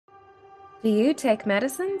Do you take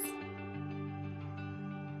medicines?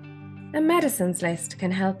 A medicines list can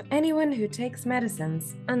help anyone who takes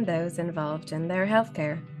medicines and those involved in their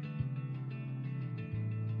healthcare.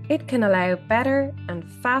 It can allow better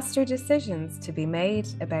and faster decisions to be made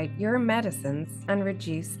about your medicines and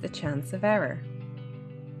reduce the chance of error.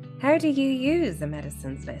 How do you use a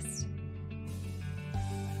medicines list?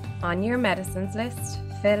 On your medicines list,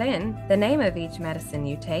 fill in the name of each medicine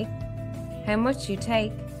you take, how much you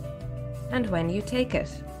take, and when you take it.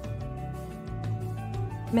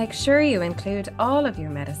 Make sure you include all of your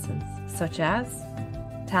medicines, such as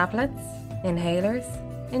tablets, inhalers,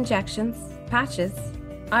 injections, patches,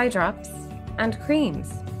 eye drops, and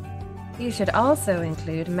creams. You should also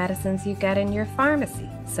include medicines you get in your pharmacy,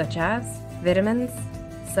 such as vitamins,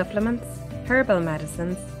 supplements, herbal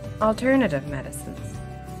medicines, alternative medicines.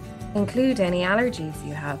 Include any allergies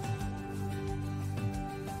you have.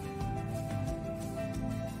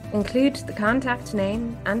 Include the contact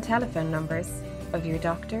name and telephone numbers of your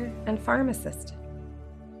doctor and pharmacist.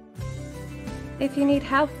 If you need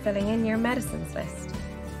help filling in your medicines list,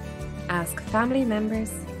 ask family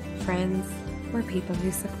members, friends, or people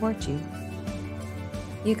who support you.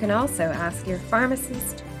 You can also ask your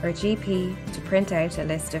pharmacist or GP to print out a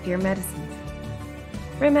list of your medicines.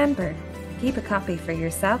 Remember, keep a copy for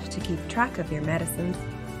yourself to keep track of your medicines.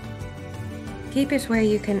 Keep it where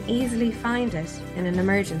you can easily find it in an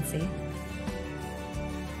emergency.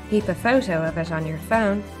 Keep a photo of it on your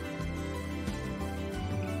phone.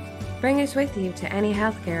 Bring it with you to any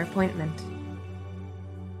healthcare appointment.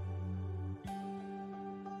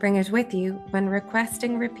 Bring it with you when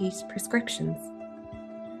requesting repeat prescriptions.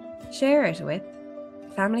 Share it with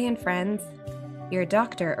family and friends, your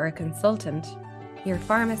doctor or consultant, your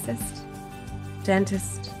pharmacist,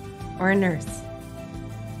 dentist, or nurse.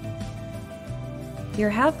 Your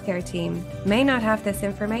healthcare team may not have this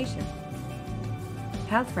information.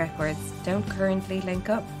 Health records don't currently link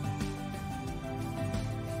up.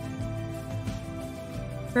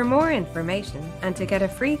 For more information and to get a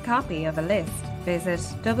free copy of a list, visit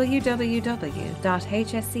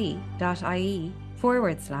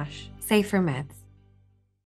www.hse.ie/safermeds.